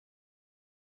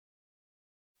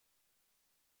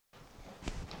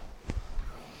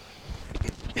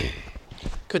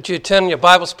Could you turn your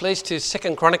Bibles, please, to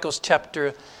 2 Chronicles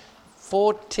chapter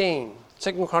 14.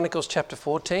 2 Chronicles chapter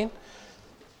 14.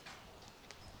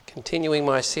 Continuing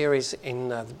my series in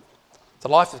the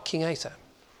life of King Asa.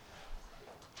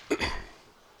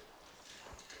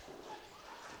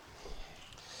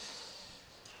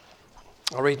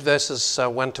 I'll read verses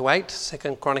 1 to 8.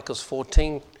 2 Chronicles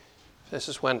 14,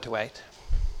 verses 1 to 8.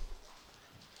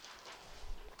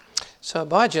 So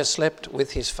Abijah slept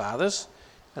with his fathers,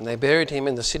 and they buried him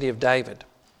in the city of David.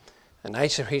 And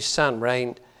Asa his son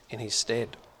reigned in his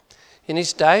stead. In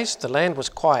his days the land was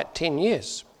quiet 10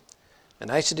 years.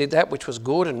 And Asa did that which was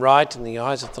good and right in the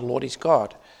eyes of the Lord his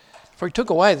God. For he took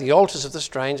away the altars of the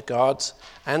strange gods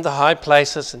and the high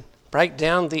places, and brake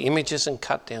down the images and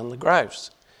cut down the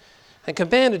groves. And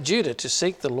commanded Judah to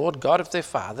seek the Lord God of their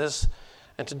fathers,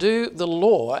 and to do the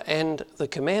law and the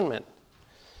commandment.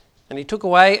 And he took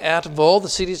away out of all the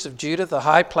cities of Judah the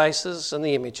high places and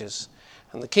the images,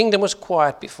 and the kingdom was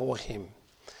quiet before him.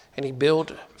 And he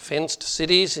built fenced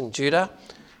cities in Judah,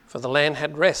 for the land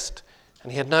had rest,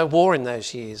 and he had no war in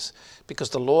those years,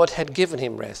 because the Lord had given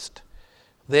him rest.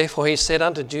 Therefore he said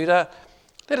unto Judah,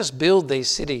 Let us build these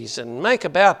cities, and make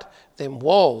about them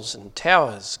walls and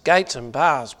towers, gates and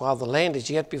bars, while the land is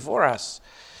yet before us.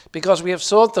 Because we have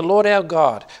sought the Lord our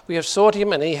God, we have sought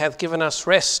him, and he hath given us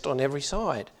rest on every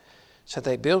side. So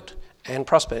they built and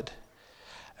prospered.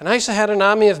 And Asa had an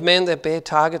army of men that bare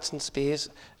targets and spears,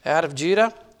 out of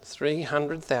Judah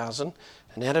 300,000,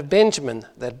 and out of Benjamin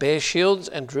that bare shields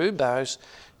and drew bows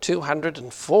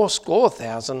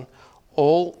 280,000.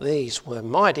 All these were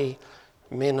mighty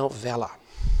men of valour.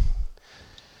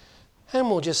 And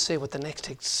we'll just see what the next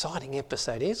exciting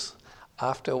episode is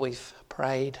after we've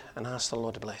prayed and asked the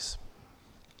Lord to bless.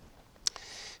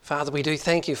 Father, we do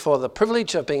thank you for the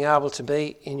privilege of being able to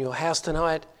be in your house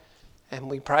tonight. And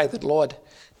we pray that, Lord,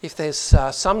 if there's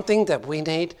something that we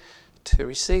need to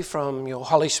receive from your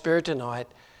Holy Spirit tonight,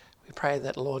 we pray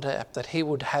that, Lord, that he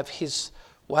would have his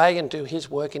way and do his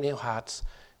work in our hearts.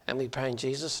 And we pray in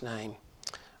Jesus' name.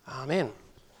 Amen.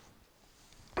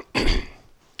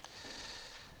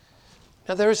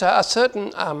 Now, there is a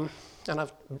certain, and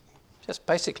I've just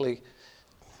basically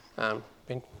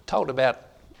been told about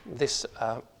this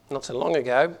not so long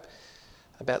ago,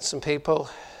 about some people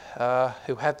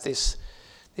who have this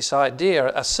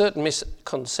idea, a certain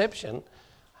misconception.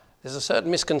 There's a certain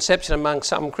misconception among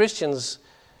some Christians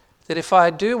that if I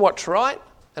do what's right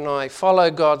and I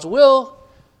follow God's will,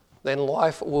 then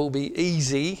life will be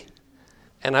easy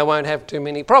and I won't have too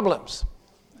many problems.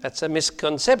 That's a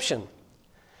misconception.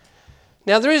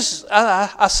 Now, there is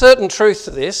a certain truth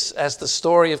to this, as the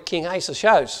story of King Asa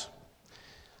shows.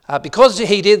 Because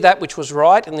he did that which was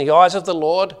right in the eyes of the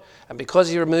Lord, and because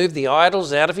he removed the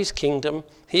idols out of his kingdom,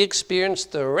 he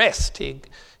experienced the rest, he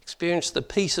experienced the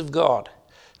peace of God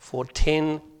for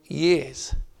 10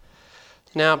 years.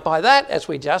 Now, by that, as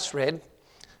we just read,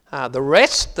 the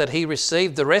rest that he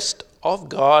received, the rest of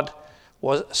God,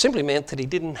 simply meant that he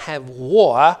didn't have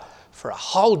war for a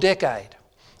whole decade.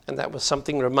 And that was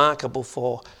something remarkable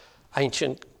for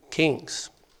ancient kings.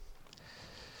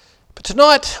 But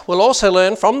tonight we'll also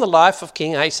learn from the life of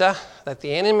King Asa that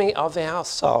the enemy of our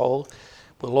soul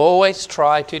will always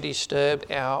try to disturb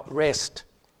our rest.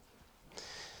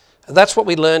 And that's what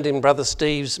we learned in Brother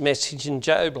Steve's message in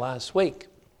Job last week.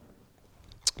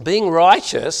 Being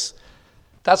righteous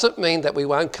doesn't mean that we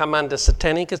won't come under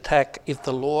satanic attack if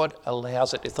the Lord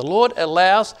allows it. If the Lord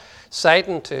allows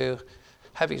Satan to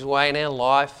have his way in our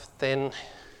life, then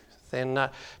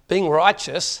being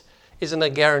righteous isn't a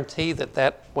guarantee that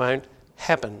that won't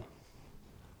happen.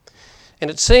 And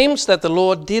it seems that the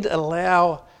Lord did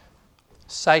allow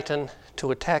Satan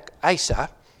to attack Asa,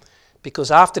 because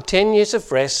after 10 years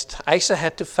of rest, Asa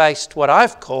had to face what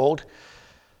I've called,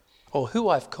 or who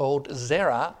I've called,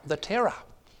 Zerah the Terror.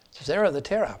 Zerah the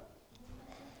Terror.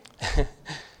 I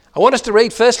want us to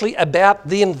read firstly about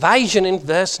the invasion in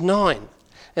verse 9.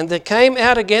 And there came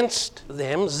out against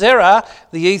them Zerah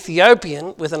the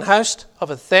Ethiopian with an host of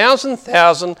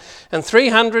 1,000,000 and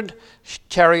 300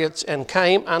 chariots, and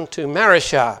came unto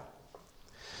Mareshah.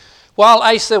 While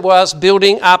Asa was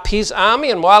building up his army,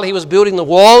 and while he was building the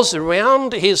walls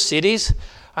around his cities,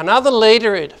 another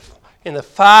leader in the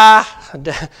far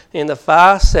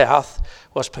south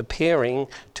was preparing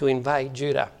to invade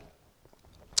Judah.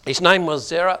 His name was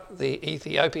Zerah the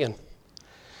Ethiopian.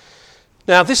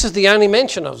 Now, this is the only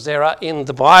mention of Zerah in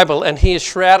the Bible, and he is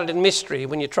shrouded in mystery.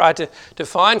 When you try to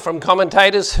find from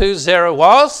commentators who Zerah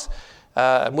was,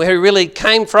 where he really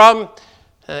came from,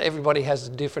 everybody has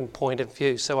a different point of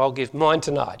view, so I'll give mine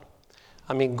tonight.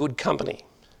 I'm in good company.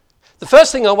 The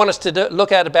first thing I want us to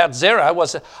look at about Zerah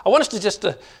was, I want us to just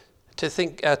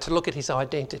to look at his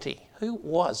identity. Who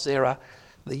was Zerah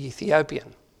the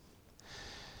Ethiopian?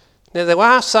 Now, there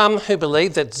are some who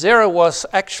believe that Zerah was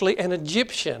actually an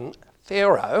Egyptian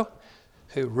pharaoh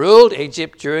who ruled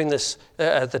Egypt during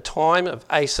the time of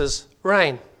Asa's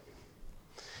reign.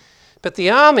 But the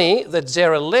army that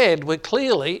Zerah led were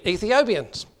clearly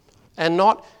Ethiopians and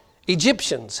not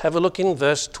Egyptians. Have a look in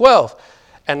verse 12.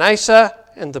 And Asa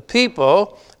and the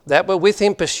people that were with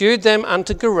him pursued them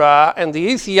unto Gerar, and the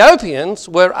Ethiopians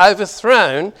were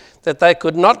overthrown that they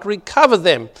could not recover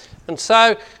them. And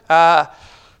so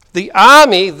the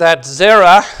army that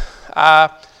Zerah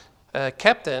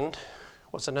captained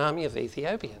was an army of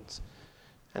Ethiopians.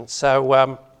 And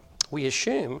so we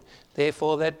assume,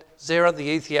 therefore, that Zerah the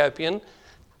Ethiopian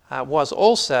was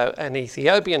also an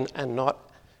Ethiopian and not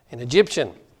an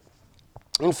Egyptian.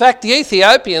 In fact, the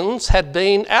Ethiopians had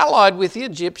been allied with the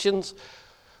Egyptians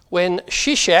when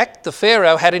Shishak, the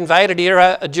pharaoh, had invaded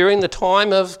during the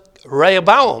time of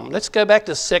Rehoboam. Let's go back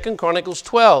to 2 Chronicles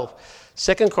 12.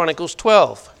 2 Chronicles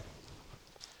 12.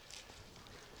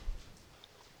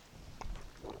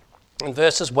 In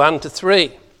verses 1 to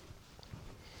 3.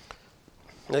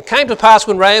 And it came to pass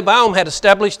when Rehoboam had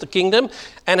established the kingdom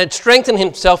and had strengthened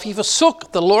himself, he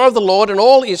forsook the law of the Lord and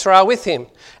all Israel with him.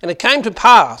 And it came to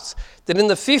pass that in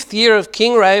the 5th year of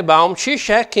King Rehoboam,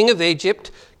 Shishak, king of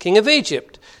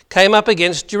Egypt, came up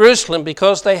against Jerusalem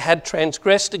because they had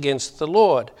transgressed against the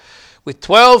Lord, with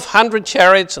 1,200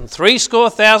 chariots and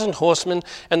 70,000 horsemen,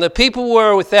 and the people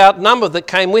were without number that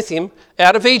came with him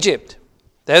out of Egypt.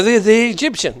 They were the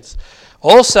Egyptians.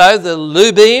 Also the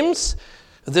Lubims,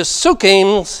 the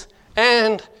Sukkims,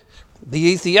 and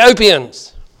the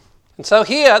Ethiopians. And so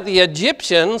here the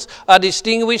Egyptians are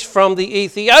distinguished from the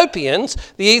Ethiopians.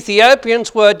 The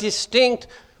Ethiopians were distinct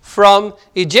from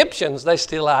Egyptians. They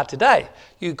still are today.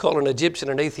 You call an Egyptian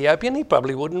an Ethiopian, he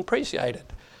probably wouldn't appreciate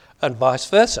it, and vice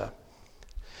versa.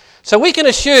 So we can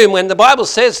assume when the Bible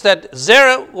says that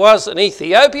Zerah was an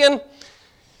Ethiopian,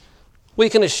 we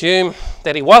can assume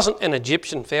that he wasn't an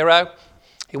Egyptian pharaoh.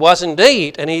 He was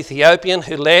indeed an Ethiopian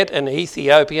who led an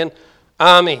Ethiopian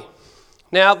army.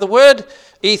 Now, the word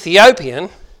Ethiopian,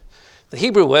 the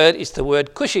Hebrew word is the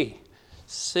word Cushi,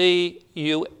 Cushi,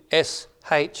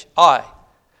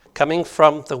 coming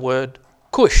from the word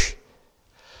Cush.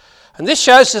 And this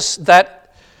shows us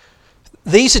that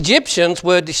these Egyptians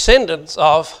were descendants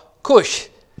of Cush.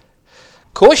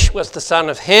 Cush was the son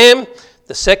of Ham,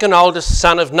 the second oldest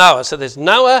son of Noah. So there's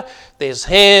Noah, there's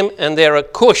Ham, and there are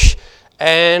Cush.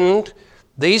 And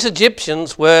these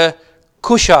Egyptians were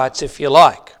Cushites, if you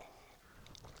like.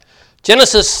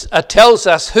 Genesis tells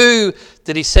us who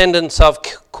the descendants of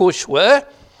Cush were.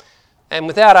 And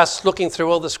without us looking through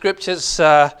all the scriptures,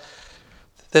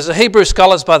 there's a Hebrew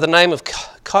scholar by the name of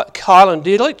Keil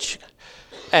Delitzsch,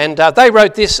 and they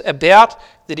wrote this about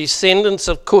the descendants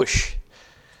of Cush.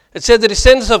 It said the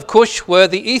descendants of Cush were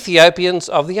the Ethiopians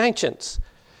of the ancients,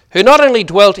 who not only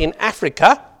dwelt in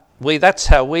Africa, that's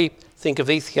how we think of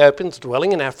Ethiopians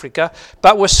dwelling in Africa,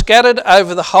 but were scattered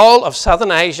over the whole of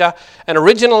southern Asia and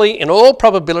originally, in all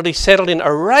probability, settled in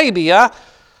Arabia,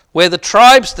 where the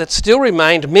tribes that still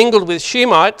remained mingled with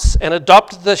Shemites and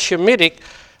adopted the Shemitic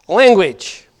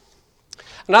language.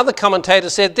 Another commentator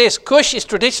said this: Cush is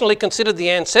traditionally considered the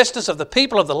ancestors of the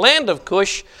people of the land of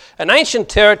Cush, an ancient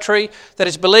territory that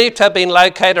is believed to have been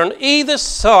located on either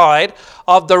side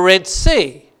of the Red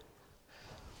Sea.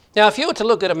 Now, if you were to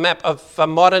look at a map of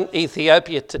modern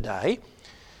Ethiopia today,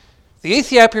 the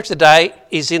Ethiopia today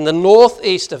is in the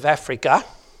northeast of Africa.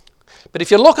 But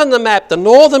if you look on the map, the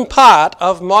northern part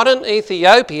of modern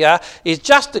Ethiopia is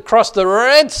just across the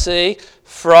Red Sea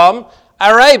from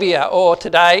Arabia, or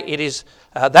today it is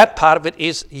that part of it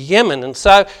is Yemen. And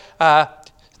so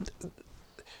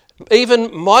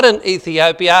even modern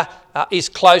Ethiopia is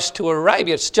close to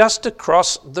Arabia. It's just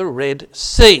across the Red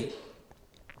Sea.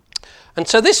 And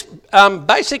so this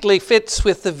basically fits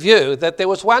with the view that there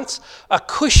was once a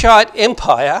Cushite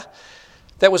empire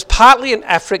that was partly in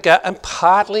Africa and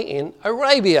partly in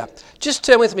Arabia. Just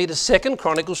turn with me to 2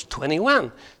 Chronicles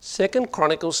 21. 2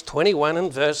 Chronicles 21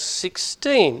 and verse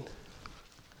 16.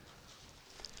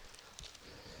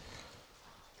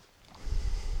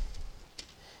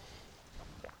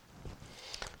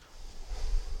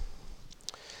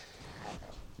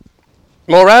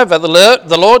 Moreover,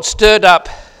 the Lord stirred up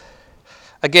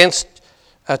against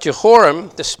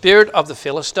Jehoram the spirit of the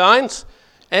Philistines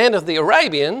and of the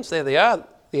Arabians, there they are,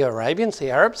 the Arabians, the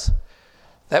Arabs,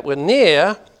 that were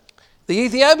near the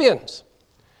Ethiopians.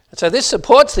 And so this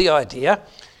supports the idea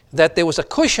that there was a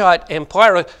Cushite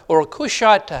empire or a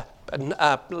Cushite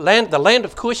the land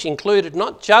of Cush included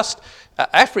not just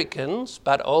Africans,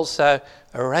 but also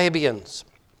Arabians.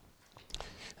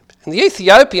 And the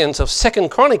Ethiopians of 2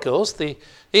 Chronicles, the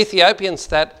Ethiopians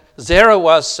that Zerah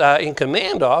was in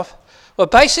command of, were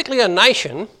basically a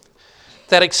nation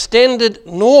that extended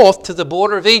north to the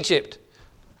border of Egypt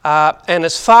and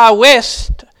as far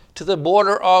west to the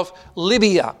border of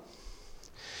Libya.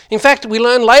 In fact, we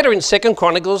learn later in 2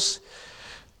 Chronicles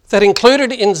that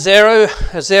included in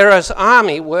Zerah's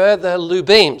army were the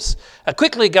Lubims. I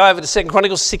quickly go over to 2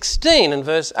 Chronicles 16 and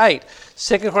verse 8.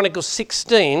 2 Chronicles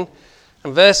 16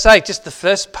 and verse 8, just the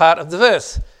first part of the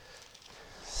verse.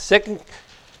 2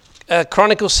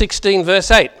 Chronicles 16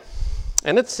 verse 8.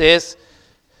 And it says,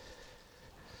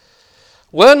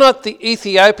 "Were not the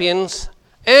Ethiopians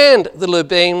and the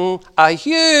Lubim a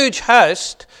huge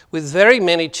host with very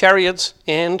many chariots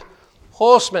and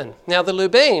horsemen?" Now the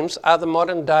Lubims are the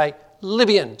modern day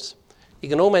Libyans. You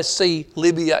can almost see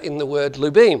Libya in the word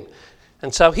Lubim.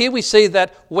 And so here we see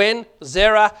that when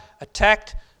Zerah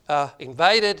attacked,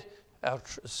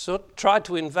 tried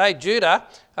to invade Judah,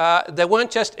 there weren't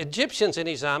just Egyptians in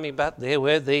his army, but there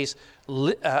were these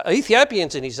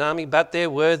Ethiopians in his army, but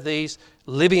there were these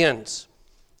Libyans.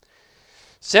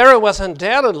 Zerah was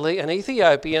undoubtedly an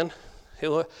Ethiopian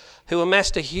who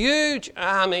amassed a huge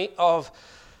army of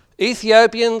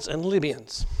Ethiopians and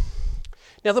Libyans.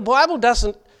 Now the Bible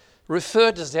doesn't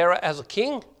refer to Zerah as a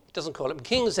king. It doesn't call him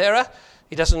King Zerah.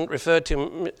 It doesn't refer to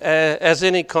him as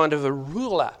any kind of a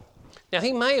ruler. Now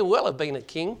he may well have been a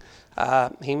king.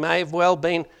 He may have well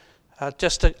been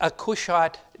just a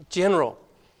Cushite general.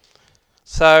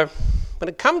 So when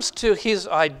it comes to his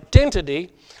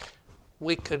identity,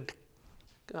 we could,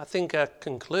 I think,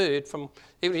 conclude from,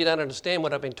 even if you don't understand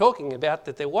what I've been talking about,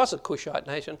 that there was a Cushite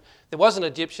nation, there was an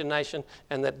Egyptian nation,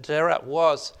 and that Zerah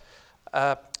was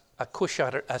a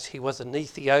Cushite as he was an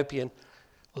Ethiopian,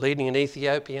 leading an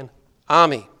Ethiopian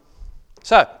army.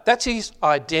 So that's his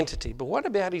identity. But what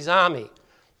about his army?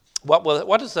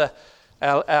 What does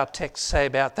our text say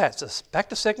about that? So back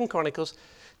to 2 Chronicles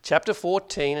chapter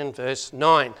 14 and verse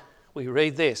 9. We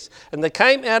read this. "And there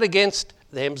came out against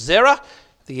them Zerah,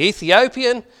 the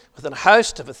Ethiopian, with a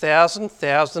host of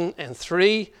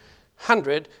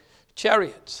 1,300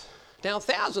 chariots." Now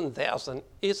 1,000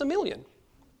 is 1,000,000.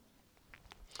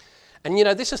 And you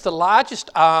know, this is the largest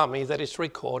army that is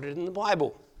recorded in the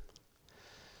Bible.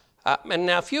 And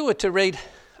now if you were to read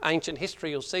ancient history,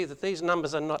 you'll see that these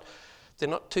numbers are not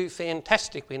too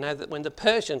fantastic. We know that when the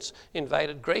Persians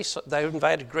invaded Greece, they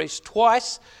invaded Greece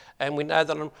twice, and we know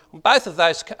that on both of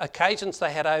those occasions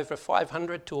they had over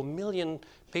 500 to 1,000,000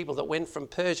 people that went from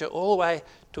Persia all the way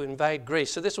to invade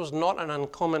Greece. So this was not an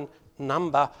uncommon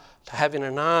number to have in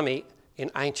an army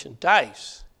in ancient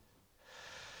days.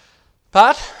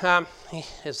 But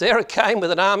Zerah came with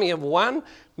an army of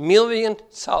 1,000,000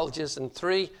 soldiers and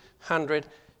 300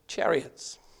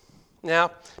 chariots.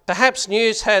 Now, perhaps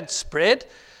news had spread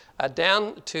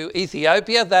down to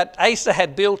Ethiopia that Asa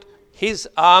had built his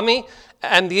army,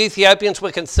 and the Ethiopians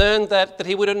were concerned that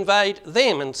he would invade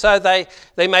them. And so they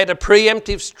made a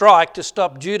preemptive strike to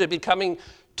stop Judah becoming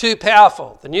too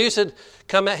powerful. The news had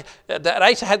come out that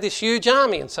Asa had this huge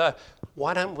army, and so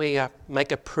why don't we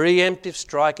make a preemptive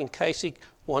strike in case he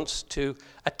wants to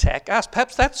attack us?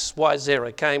 Perhaps that's why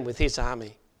Zerah came with his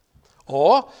army.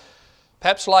 Or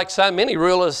perhaps, like so many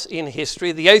rulers in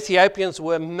history, the Ethiopians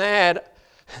were mad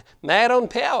on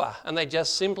power, and they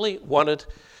just simply wanted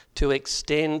to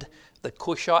extend the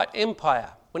Cushite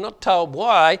Empire. We're not told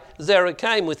why Zerah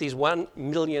came with his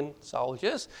 1,000,000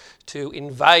 soldiers to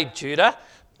invade Judah.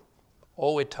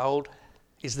 All we're told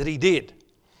is that he did,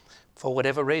 for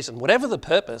whatever reason. Whatever the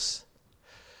purpose,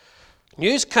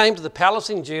 news came to the palace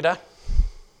in Judah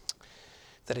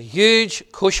that a huge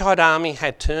Cushite army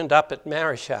had turned up at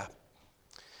Mareshah.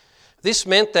 This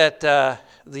meant that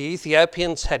the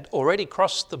Ethiopians had already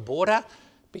crossed the border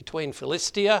between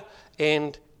Philistia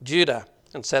and Judah.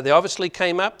 And so they obviously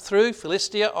came up through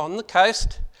Philistia on the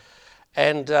coast,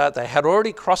 and they had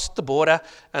already crossed the border,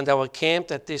 and they were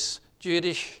camped at this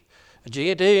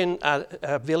Judean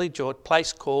village or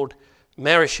place called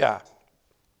Mareshah.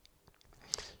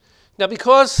 Now,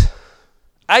 because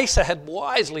Asa had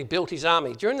wisely built his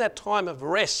army during that time of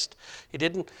rest, he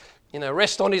didn't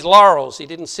rest on his laurels. He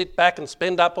didn't sit back and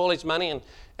spend up all his money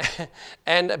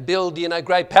and build,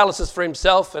 great palaces for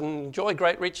himself and enjoy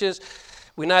great riches.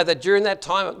 We know that during that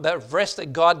time of rest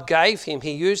that God gave him,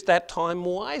 he used that time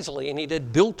wisely, and he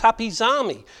had built up his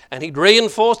army and he'd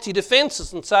reinforced his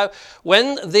defences. And so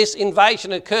when this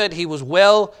invasion occurred, he was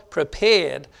well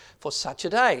prepared for such a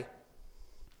day.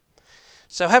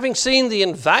 So having seen the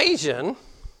invasion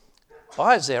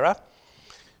by Zerah,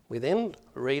 we then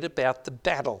read about the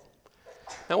battle.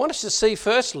 Now I want us to see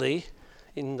firstly,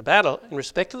 in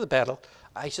respect to the battle,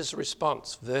 Asa's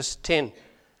response. Verse 10.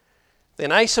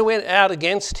 Then Asa went out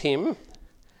against him,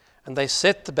 and they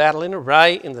set the battle in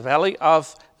array in the valley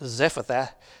of Zephathah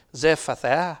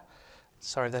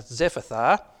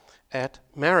at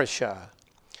Mareshah.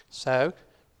 So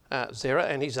Zerah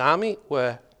and his army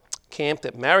were camped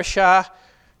at Mareshah,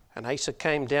 and Asa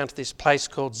came down to this place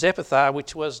called Zephathah,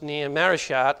 which was near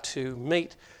Mareshah, to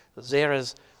meet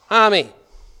Zerah's army.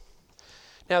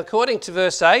 Now, according to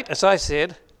verse 8, as I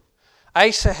said,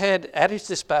 Asa had at his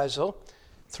disposal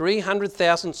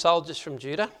 300,000 soldiers from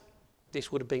Judah.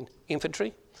 This would have been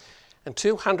infantry. And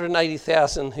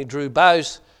 280,000 who drew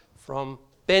bows from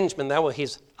Benjamin. They were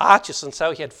his archers. And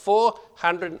so he had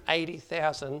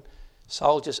 480,000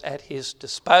 soldiers at his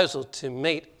disposal to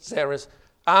meet Zerah's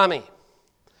army.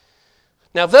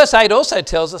 Now, verse 8 also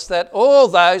tells us that all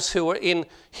those who were in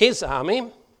his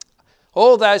army,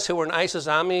 all those who were in Asa's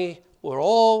army, were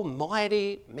all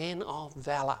mighty men of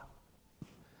valour.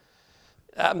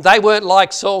 They weren't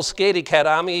like Saul's scaredy-cat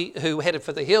army who headed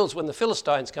for the hills when the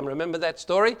Philistines come. Remember that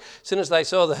story? As soon as they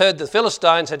heard the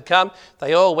Philistines had come,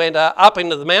 they all went up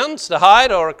into the mountains to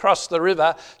hide or across the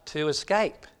river to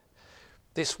escape.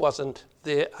 This wasn't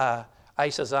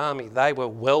Asa's army. They were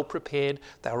well prepared.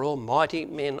 They were all mighty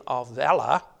men of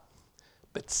valour.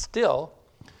 But still,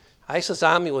 Asa's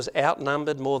army was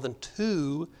outnumbered more than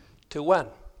 2 to 1.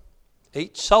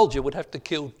 Each soldier would have to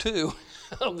kill 2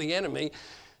 of the enemy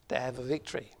to have a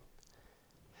victory.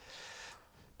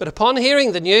 But upon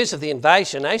hearing the news of the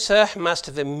invasion, Asa must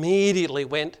have immediately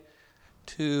went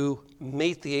to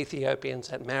meet the Ethiopians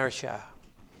at Mareshah.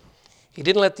 He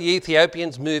didn't let the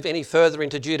Ethiopians move any further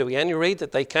into Judah. We only read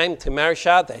that they came to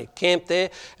Mareshah, they camped there,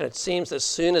 and it seems as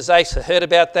soon as Asa heard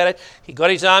about that, he got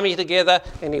his army together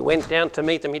and he went down to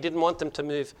meet them. He didn't want them to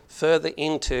move further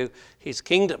into his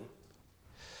kingdom.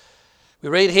 We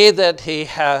read here that he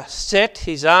set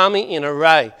his army in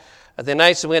array. And then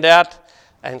Asa went out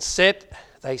and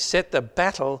they set the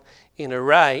battle in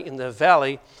array in the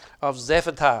valley of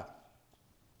Zephathah.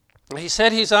 He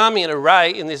set his army in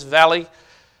array in this valley,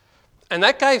 and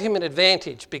that gave him an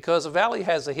advantage because the valley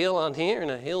has a hill on here and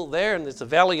a hill there, and there's a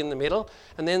valley in the middle,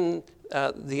 and then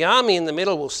the army in the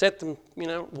middle will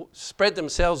spread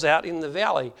themselves out in the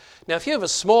valley. Now, if you have a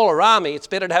smaller army, it's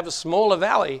better to have a smaller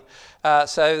valley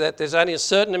so that there's only a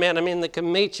certain amount of men that can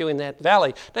meet you in that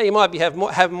valley. Now, you might have more,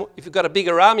 if you've got a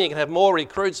bigger army, you can have more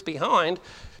recruits behind,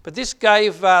 but this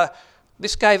gave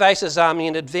Asa's army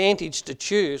an advantage to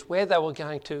choose where they were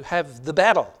going to have the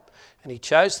battle. And he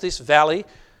chose this valley,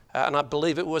 and I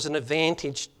believe it was an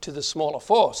advantage to the smaller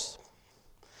force.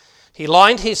 He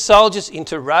lined his soldiers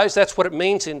into rows. That's what it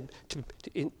means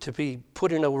to be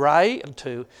put in array.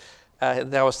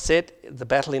 And they were set the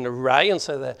battle in array, and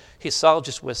so his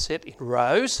soldiers were set in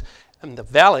rows in the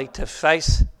valley to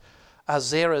face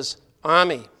Zerah's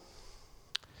army.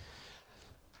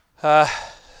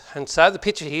 And so the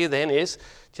picture here then is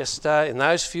just in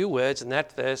those few words in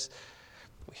that verse.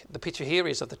 The picture here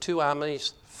is of the two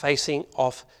armies facing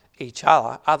off each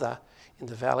other in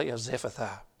the valley of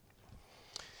Zephathah.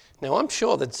 Now, I'm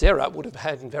sure that Zerah would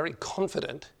have been very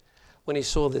confident when he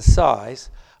saw the size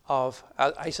of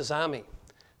Asa's army.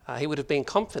 He would have been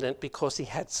confident because he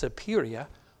had superior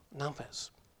numbers.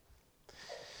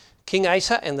 King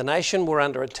Asa and the nation were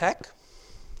under attack.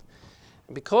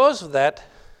 And because of that,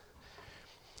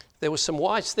 there were some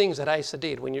wise things that Asa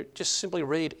did. When you just simply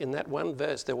read in that one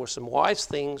verse, there were some wise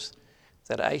things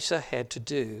that Asa had to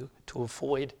do to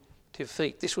avoid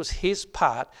defeat. This was his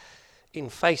part in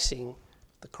facing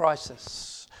the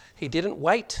crisis. He didn't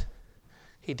wait.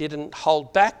 He didn't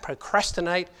hold back,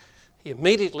 procrastinate. He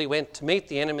immediately went to meet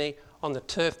the enemy on the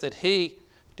turf that he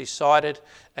decided,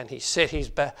 and he set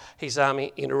his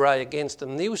army in array against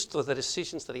them. These were the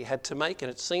decisions that he had to make, and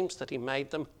it seems that he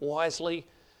made them wisely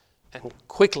and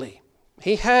quickly.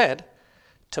 He had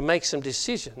to make some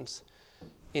decisions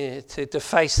to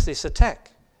face this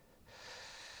attack.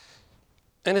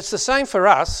 And it's the same for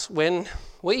us when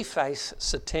we face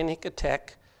satanic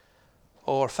attack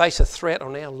or face a threat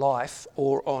on our life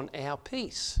or on our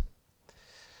peace.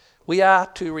 We are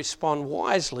to respond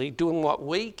wisely, doing what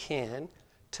we can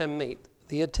to meet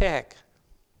the attack.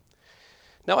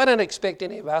 Now, I don't expect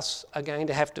any of us are going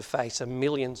to have to face 1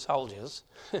 million soldiers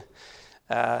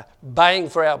baying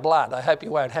for our blood. I hope you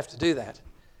won't have to do that.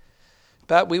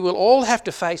 But we will all have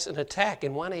to face an attack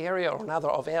in one area or another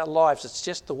of our lives. It's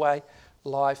just the way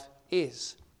life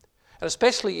is. And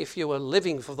especially if you are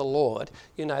living for the Lord,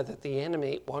 you know that the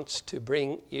enemy wants to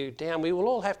bring you down. We will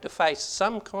all have to face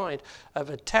some kind of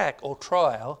attack or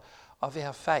trial of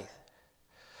our faith.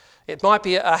 It might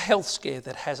be a health scare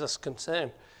that has us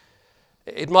concerned.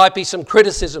 It might be some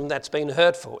criticism that's been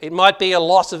hurtful. It might be a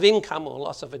loss of income or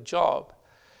loss of a job.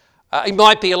 It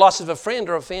might be a loss of a friend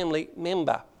or a family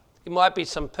member. It might be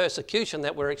some persecution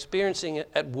that we're experiencing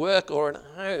at work or at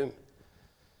home.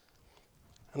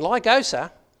 And like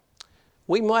Asa,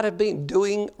 we might have been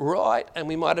doing right and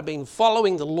we might have been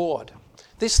following the Lord.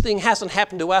 This thing hasn't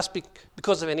happened to us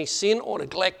because of any sin or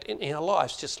neglect in our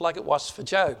lives, just like it was for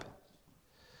Job.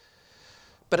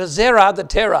 But a Zerah, the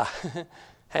terror,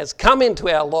 has come into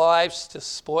our lives to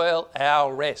spoil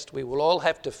our rest. We will all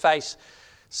have to face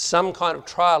some kind of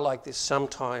trial like this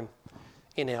sometime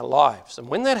in our lives. And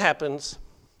when that happens,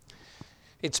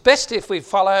 it's best if we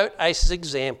followed Asa's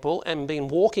example and been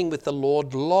walking with the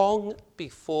Lord long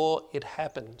before it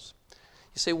happens.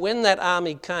 You see, when that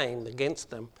army came against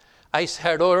them, Asa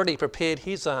had already prepared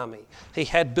his army. He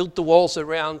had built the walls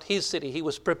around his city. He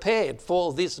was prepared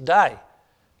for this day.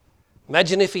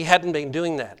 Imagine if he hadn't been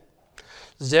doing that.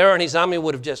 Zerah and his army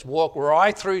would have just walked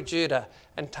right through Judah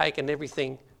and taken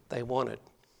everything they wanted.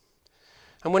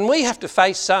 And when we have to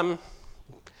face some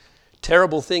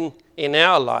terrible thing in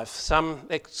our life, some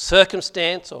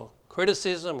circumstance or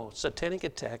criticism or satanic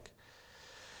attack,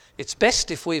 it's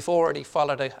best if we've already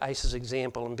followed Asa's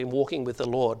example and been walking with the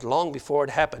Lord long before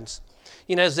it happens.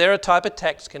 You know, Zerah-type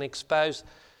attacks can expose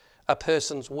a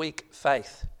person's weak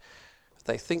faith. If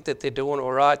they think that they're doing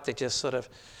all right, they're just sort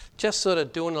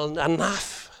of doing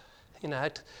enough, you know,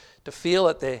 to feel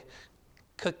that they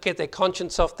could get their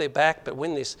conscience off their back. But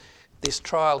when this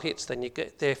trial hits, then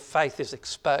their faith is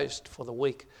exposed for the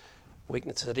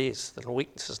weakness it is, the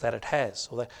weaknesses that it has.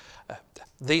 Or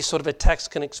these sort of attacks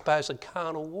can expose a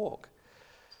carnal walk.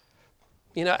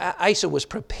 You know, Asa was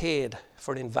prepared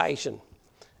for an invasion,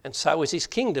 and so was his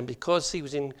kingdom, because he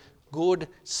was in good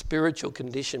spiritual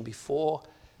condition before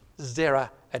Zerah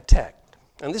attacked.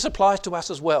 And this applies to us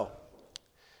as well.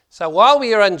 So while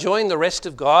we are enjoying the rest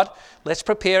of God, let's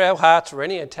prepare our hearts for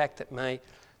any attack that may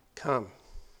come.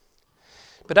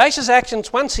 But Asa's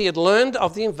actions, once he had learned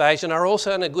of the invasion, are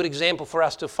also a good example for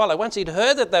us to follow. Once he'd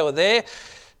heard that they were there,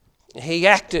 he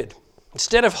acted.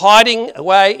 Instead of hiding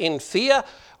away in fear,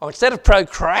 or instead of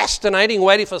procrastinating,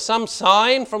 waiting for some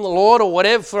sign from the Lord or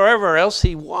whatever else,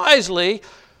 he wisely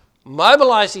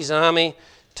mobilized his army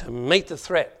to meet the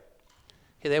threat.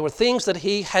 There were things that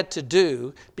he had to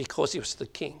do because he was the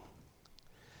king.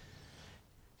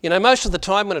 You know, most of the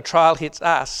time when a trial hits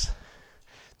us,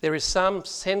 there is some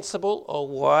sensible or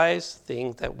wise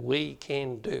thing that we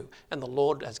can do. And the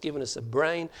Lord has given us a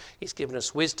brain, he's given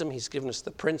us wisdom, he's given us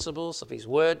the principles of his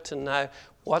word to know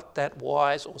what that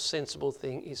wise or sensible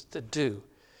thing is to do.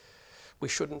 We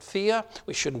shouldn't fear,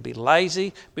 we shouldn't be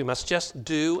lazy, we must just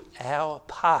do our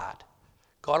part.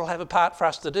 God will have a part for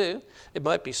us to do. It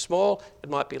might be small, it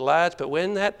might be large, but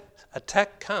when that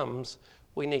attack comes,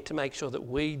 we need to make sure that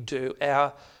we do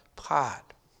our part.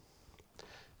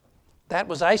 That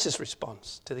was Asa's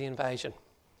response to the invasion.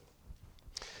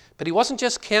 But he wasn't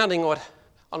just counting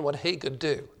on what he could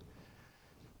do,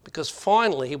 because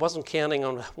finally he wasn't counting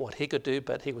on what he could do,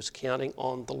 but he was counting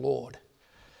on the Lord.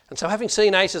 And so having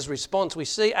seen Asa's response, we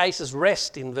see Asa's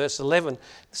rest in verse 11.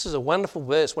 This is a wonderful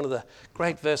verse, one of the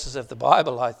great verses of the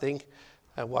Bible, I think,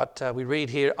 what we read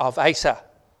here of Asa.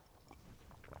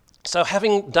 So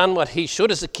having done what he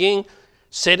should as a king,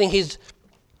 setting his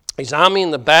army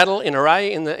in the battle in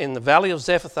array in the valley of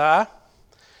Zephathah.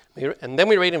 And then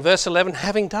we read in verse 11,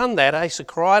 having done that, Asa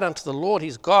cried unto the Lord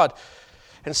his God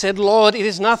and said, Lord, it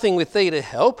is nothing with thee to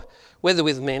help, whether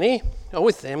with many or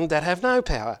with them that have no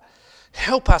power.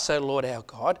 Help us, O Lord our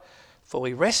God, for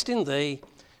we rest in thee,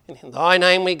 and in thy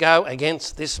name we go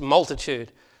against this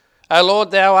multitude. O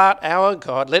Lord, thou art our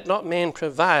God, let not man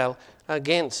prevail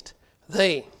against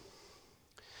thee.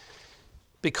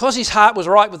 Because his heart was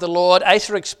right with the Lord,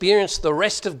 Asa experienced the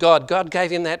rest of God. God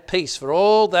gave him that peace for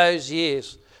all those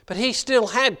years. But he still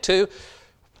had to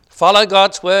follow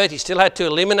God's word. He still had to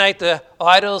eliminate the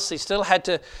idols. He still had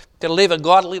to live a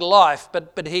godly life.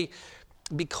 But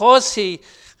because he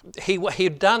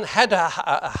had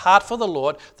a heart for the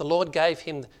Lord gave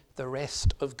him the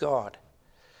rest of God.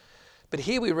 But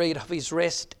here we read of his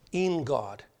rest in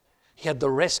God. He had the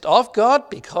rest of God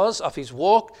because of his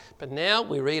walk, but now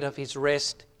we read of his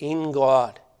rest in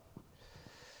God.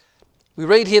 We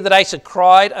read here that Asa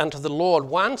cried unto the Lord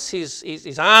once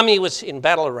his army was in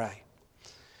battle array.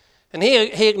 And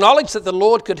he acknowledged that the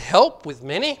Lord could help with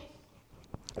many.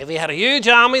 If he had a huge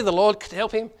army, the Lord could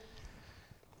help him.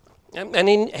 And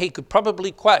he could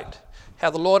probably quote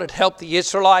how the Lord had helped the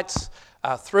Israelites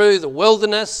through the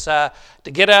wilderness to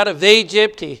get out of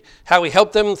Egypt, how he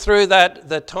helped them through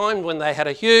the time when they had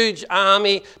a huge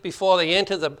army before they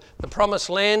entered the promised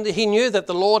land. He knew that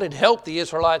the Lord had helped the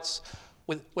Israelites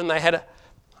when they had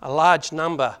a large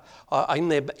number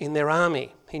in their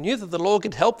army. He knew that the Lord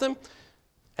could help them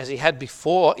as he had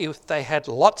before if they had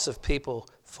lots of people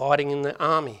fighting in the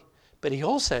army. But he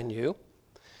also knew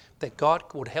that God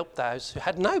would help those who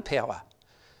had no power.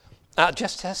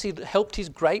 Just as he helped his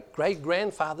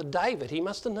great-great-grandfather David. He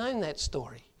must have known that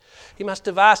story. He must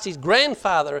have asked his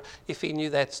grandfather if he knew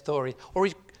that story. Or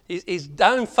his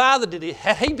own father,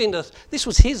 this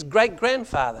was his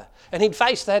great-grandfather. And he'd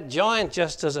faced that giant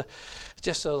just as a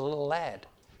little lad.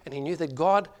 And he knew that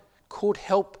God could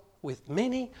help with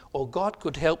many or God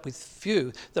could help with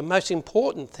few. The most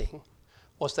important thing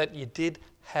was that you did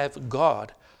have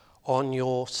God on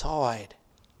your side.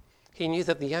 He knew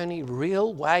that the only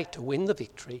real way to win the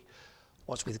victory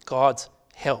was with God's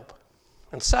help.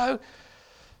 And so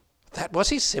that was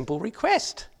his simple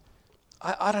request.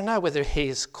 I don't know whether he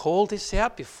has called this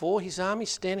out before his army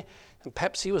standing, and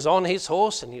perhaps he was on his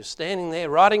horse and he was standing there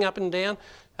riding up and down,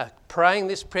 praying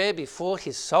this prayer before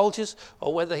his soldiers,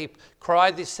 or whether he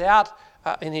cried this out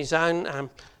in his own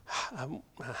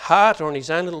heart or in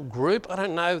his own little group. I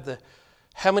don't know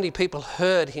how many people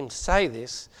heard him say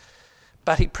this,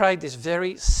 but he prayed this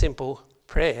very simple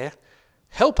prayer: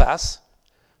 help us,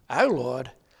 O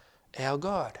Lord, our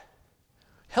God.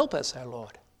 Help us, O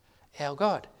Lord, our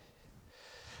God.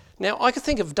 Now, I could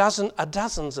think of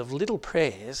dozens of little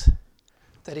prayers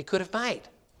that he could have made.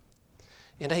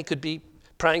 He could be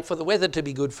praying for the weather to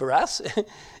be good for us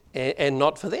and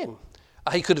not for them.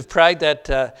 He could have prayed that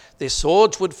their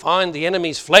swords would find the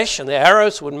enemy's flesh and their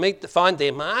arrows would find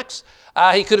their marks.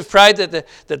 He could have prayed that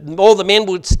all the men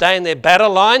would stay in their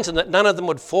battle lines and that none of them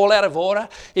would fall out of order.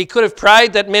 He could have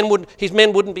prayed that his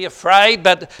men wouldn't be afraid,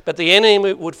 but the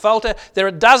enemy would falter. There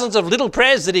are dozens of little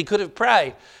prayers that he could have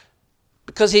prayed.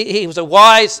 Because he was a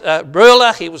wise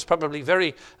ruler, he was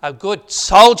probably a good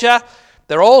soldier.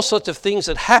 There are all sorts of things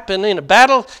that happen in a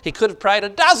battle. He could have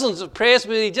prayed dozens of prayers,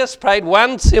 but he just prayed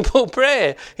one simple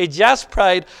prayer. He just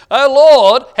prayed, "Oh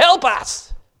Lord, help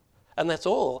us." And that's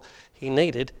all he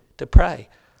needed to pray.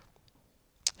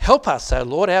 Help us, O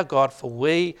Lord our God, for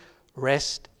we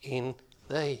rest in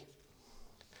thee.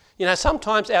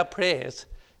 Sometimes our prayers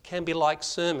can be like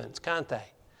sermons, can't they?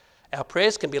 Our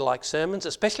prayers can be like sermons,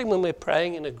 especially when we're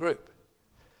praying in a group.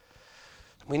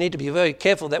 We need to be very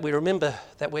careful that we remember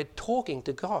that we're talking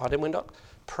to God and we're not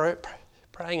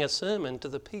praying a sermon to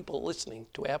the people listening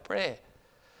to our prayer.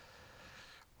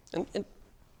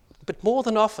 But more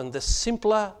than often, the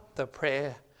simpler the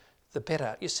prayer, the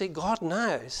better. You see, God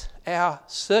knows our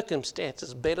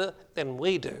circumstances better than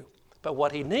we do. But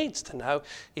what he needs to know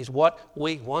is what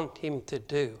we want him to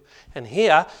do. And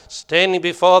here, standing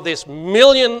before this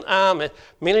million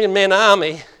men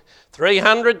army,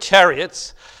 300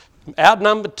 chariots,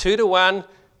 outnumbered 2-1,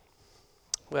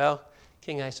 well,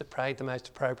 King Asa prayed the most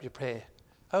appropriate prayer.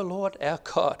 "Oh Lord, our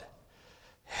God,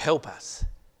 help us."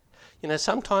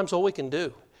 Sometimes all we can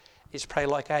do is pray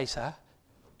like Asa.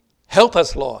 "Help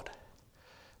us, Lord.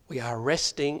 We are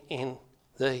resting in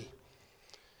thee."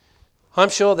 I'm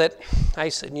sure that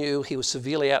Asa knew he was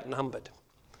severely outnumbered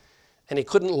and he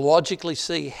couldn't logically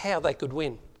see how they could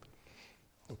win.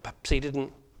 Perhaps he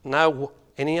didn't know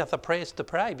any other prayers to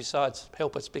pray besides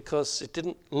 "help us," because it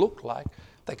didn't look like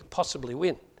they could possibly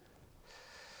win.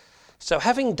 So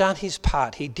having done his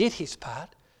part, he did his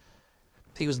part.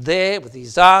 He was there with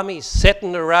his army set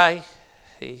in array.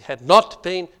 He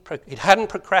hadn't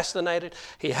procrastinated.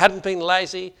 He hadn't been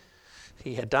lazy.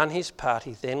 He had done his part.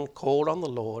 He then called on the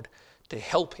Lord to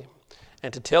help him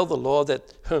and to tell the Lord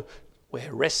that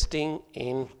we're resting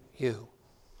in you.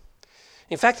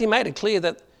 In fact, he made it clear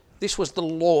that this was the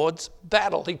Lord's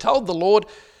battle. He told the Lord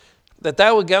that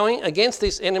they were going against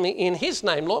this enemy in his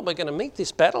name. "Lord, we're going to meet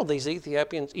this battle, these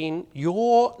Ethiopians, in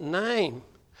your name."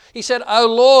 He said, "O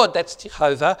Lord," that's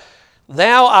Jehovah,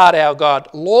 "thou art our God."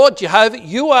 Lord Jehovah,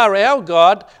 you are our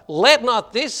God. Let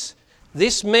not this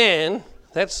man,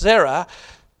 that's Zerah,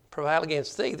 prevail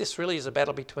against thee. This really is a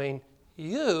battle between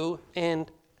you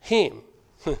and him.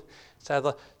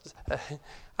 So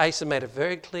Asa made it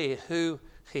very clear who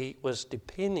he was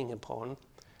depending upon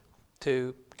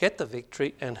to get the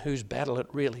victory and whose battle it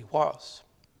really was.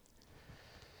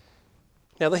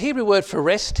 Now the Hebrew word for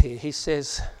rest here, he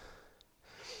says,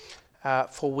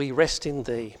 "For we rest in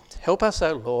thee. Help us,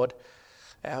 O Lord,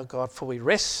 our God, for we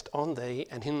rest on thee,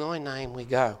 and in thy name we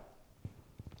go."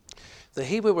 The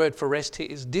Hebrew word for rest here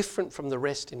is different from the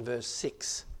rest in verse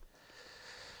 6.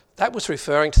 That was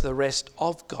referring to the rest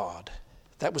of God,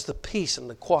 That was the peace and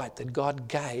the quiet that God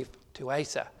gave to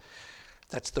Asa.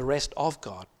 That's the rest of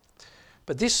God.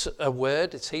 But this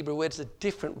word, this Hebrew word, is a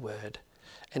different word.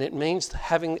 And it means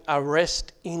having a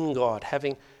rest in God,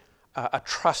 having a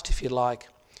trust, if you like,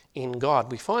 in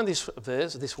God. We find this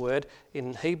verse, this word,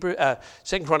 in 2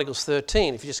 Chronicles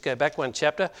 13. If you just go back one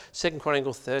chapter, 2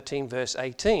 Chronicles 13, verse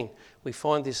 18, we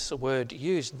find this word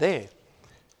used there.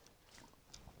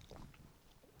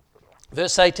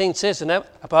 Verse 18 says, "And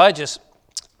Abijah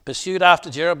pursued after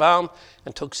Jeroboam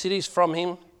and took cities from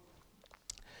him."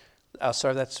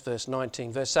 That's verse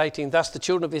 19. Verse 18, "Thus the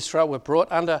children of Israel were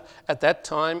brought under at that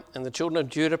time, and the children of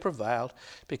Judah prevailed,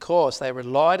 because they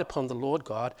relied upon the Lord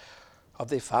God of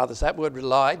their fathers." That word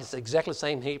relied is exactly the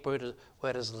same Hebrew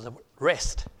word as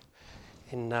rest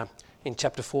in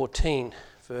chapter 14,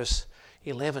 verse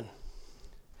 11.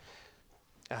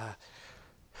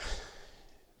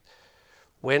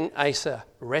 When Asa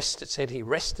rested, said he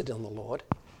rested on the Lord,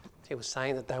 he was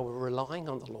saying that they were relying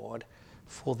on the Lord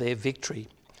for their victory.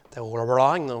 They were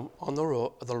relying on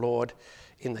the Lord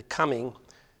in the coming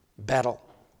battle.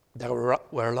 They were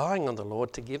relying on the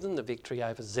Lord to give them the victory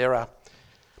over Zerah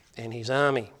and his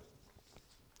army.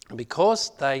 And because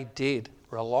they did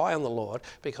rely on the Lord,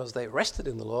 because they rested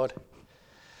in the Lord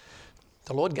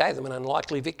gave them an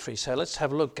unlikely victory. So let's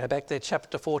have a look. Go back there,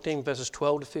 chapter 14, verses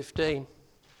 12 to 15.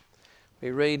 We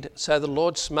read, "So the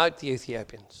Lord smote the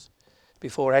Ethiopians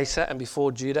before Asa and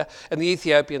before Judah, and the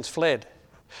Ethiopians fled.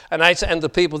 And Asa and the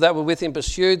people that were with him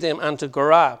pursued them unto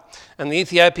Gerar. And the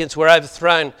Ethiopians were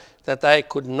overthrown, that they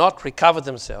could not recover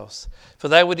themselves. For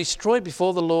they were destroyed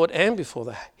before the Lord and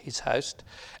before his host,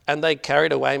 and they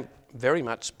carried away very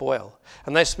much spoil.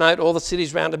 And they smote all the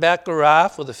cities round about Gerar,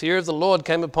 for the fear of the Lord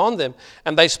came upon them.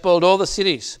 And they spoiled all the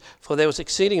cities, for there was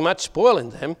exceeding much spoil in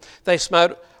them. They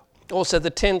smote also the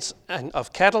tents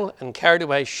of cattle, and carried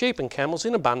away sheep and camels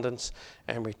in abundance,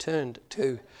 and returned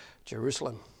to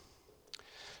Jerusalem."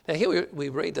 Now here we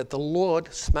read that the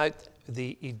Lord smote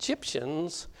the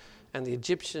Ethiopians, and the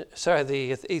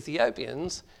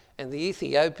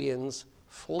Ethiopians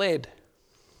fled.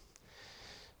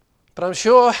 But I'm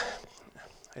sure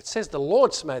it says the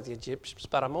Lord smote the Egyptians,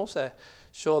 but I'm also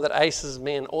sure that Asa's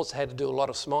men also had to do a lot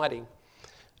of smiting.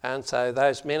 And so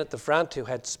those men at the front who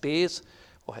had spears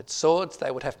or had swords, they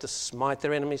would have to smite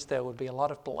their enemies. There would be a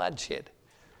lot of bloodshed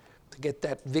to get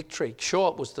that victory.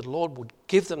 Sure, it was the Lord would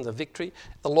give them the victory.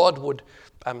 The Lord would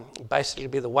basically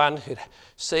be the one who'd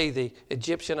see the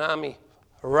Egyptian army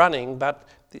running, but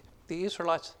the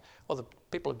Israelites, or the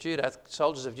people of Judah,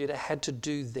 soldiers of Judah, had to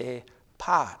do their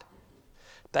part.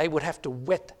 They would have to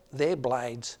wet their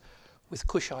blades with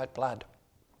Cushite blood.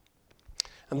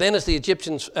 And then as the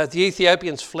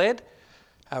Ethiopians fled,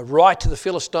 right to the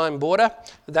Philistine border.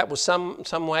 That was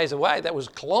some ways away. That was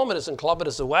kilometres and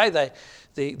kilometres away.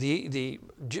 The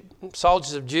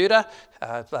soldiers of Judah,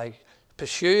 they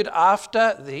pursued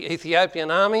after the Ethiopian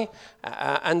army,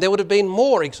 and there would have been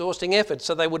more exhausting efforts.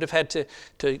 So they would have had to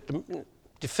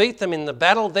defeat them in the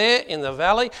battle there in the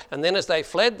valley, and then as they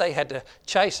fled, they had to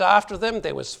chase after them.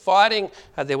 There was fighting,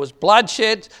 there was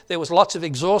bloodshed, there was lots of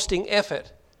exhausting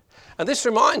effort. And this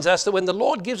reminds us that when the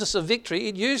Lord gives us a victory,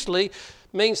 it usually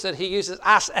means that he uses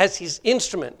us as his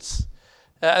instruments.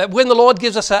 When the Lord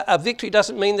gives us a victory, it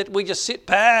doesn't mean that we just sit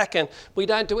back and we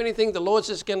don't do anything. The Lord's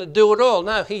just going to do it all.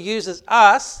 No, he uses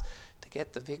us to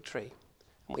get the victory.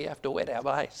 We have to wet our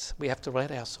blades. We have to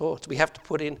wet our swords. We have to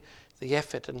put in the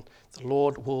effort, and the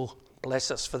Lord will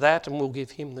bless us for that, and we'll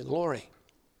give him the glory.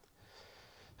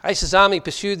 Asa's army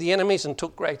pursued the enemies and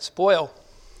took great spoil.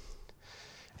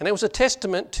 And it was a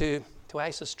testament to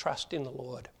Asa's trust in the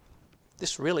Lord.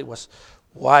 This really was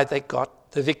why they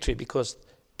got the victory, because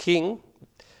the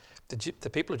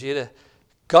people of Judah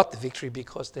got the victory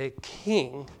because their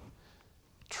king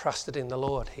trusted in the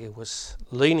Lord. He was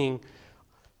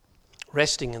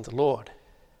resting in the Lord.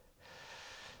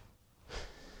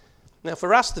 Now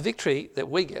for us, the victory that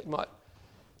we get might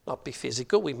not be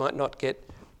physical. We might not get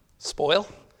spoil.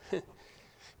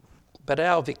 But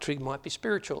our victory might be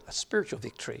spiritual, a spiritual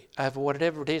victory over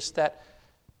whatever it is that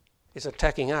is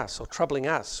attacking us or troubling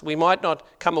us. We might not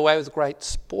come away with great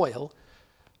spoil,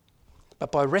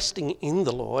 but by resting in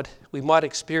the Lord, we might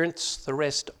experience the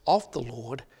rest of the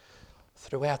Lord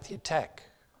throughout the attack.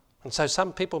 And so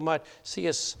some people might see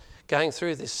us going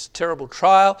through this terrible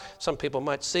trial. Some people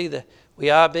might see that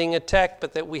we are being attacked,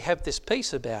 but that we have this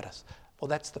peace about us. Well,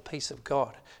 that's the peace of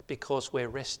God, because we're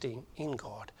resting in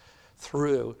God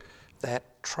through that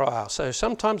trial. So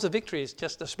sometimes the victory is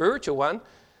just a spiritual one,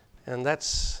 and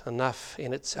that's enough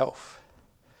in itself.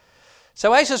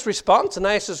 So Asa's response and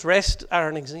Asa's rest are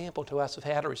an example to us of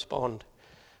how to respond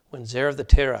when Zerah the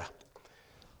terror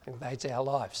invades our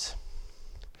lives.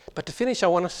 But to finish, I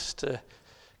want us to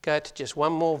go to just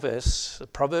one more verse,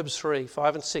 Proverbs 3,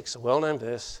 5 and 6, a well-known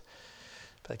verse,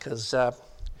 because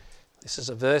this is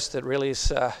a verse that really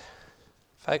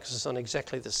focuses on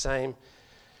exactly the same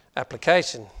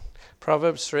application.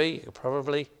 Proverbs 3, you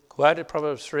probably quoted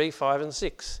Proverbs 3, 5 and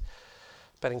 6.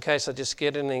 But in case I just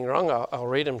get anything wrong, I'll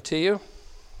read them to you.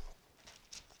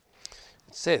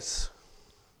 It says,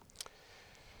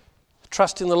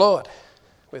 "Trust in the Lord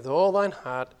with all thine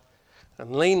heart,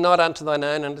 and lean not unto thine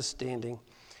own understanding.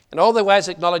 In all thy ways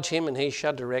acknowledge him, and he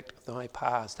shall direct thy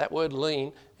paths." That word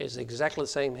lean is exactly the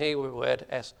same Hebrew word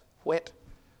as whet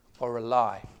or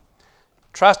rely.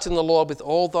 Trust in the Lord with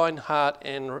all thine heart,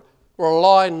 and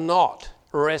rely not,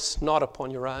 rest not upon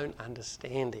your own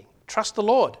understanding. Trust the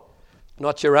Lord,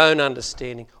 not your own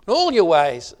understanding. In all your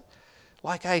ways,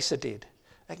 like Asa did,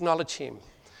 acknowledge him,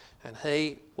 and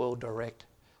he will direct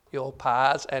your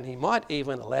paths, and he might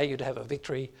even allow you to have a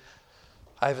victory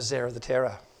over Zerah the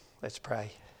terror. Let's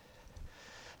pray.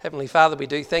 Heavenly Father, we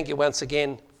do thank you once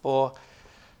again for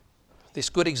this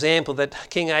good example that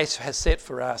King Asa has set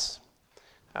for us.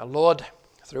 Our Lord,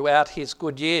 throughout his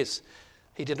good years,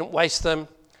 he didn't waste them.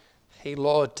 He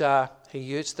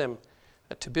used them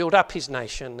to build up his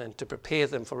nation and to prepare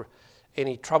them for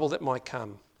any trouble that might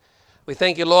come. We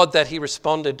thank you, Lord, that he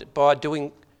responded by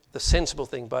doing the sensible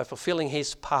thing, by fulfilling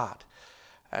his part.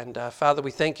 And Father,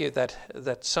 we thank you that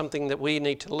that's something that we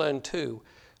need to learn too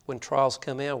when trials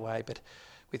come our way. But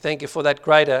we thank you for that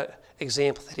greater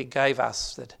example that he gave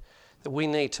us, that we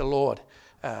need to, Lord,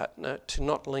 to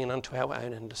not lean unto our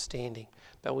own understanding,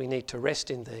 but we need to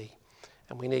rest in thee,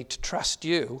 and we need to trust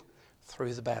you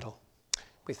through the battle.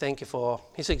 We thank you for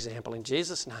his example in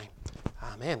Jesus' name.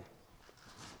 Amen.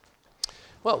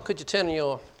 Well, could you turn in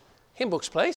your hymn books,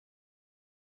 please?